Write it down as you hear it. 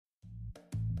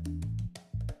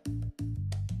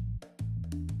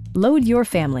Load your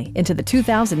family into the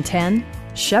 2010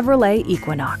 Chevrolet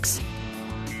Equinox.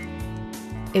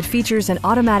 It features an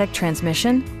automatic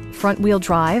transmission, front-wheel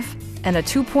drive, and a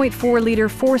 2.4-liter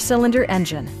four-cylinder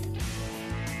engine.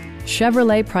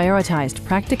 Chevrolet prioritized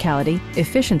practicality,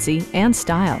 efficiency, and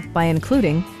style by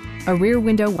including a rear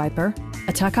window wiper,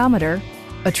 a tachometer,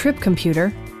 a trip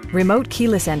computer, remote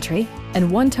keyless entry,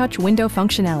 and one-touch window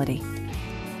functionality.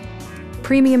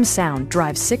 Premium sound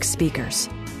drives 6 speakers,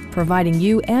 providing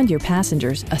you and your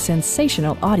passengers a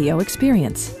sensational audio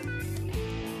experience.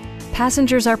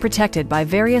 Passengers are protected by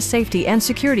various safety and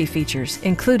security features,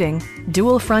 including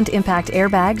dual front impact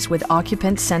airbags with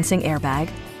occupant sensing airbag,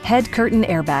 head curtain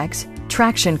airbags,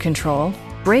 traction control,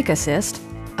 brake assist,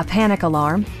 a panic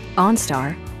alarm,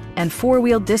 OnStar, and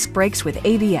 4-wheel disc brakes with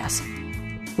ABS.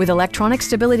 With electronic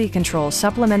stability control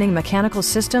supplementing mechanical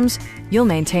systems, you'll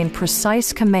maintain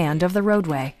precise command of the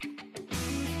roadway.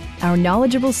 Our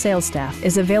knowledgeable sales staff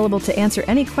is available to answer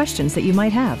any questions that you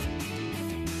might have.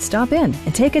 Stop in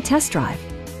and take a test drive.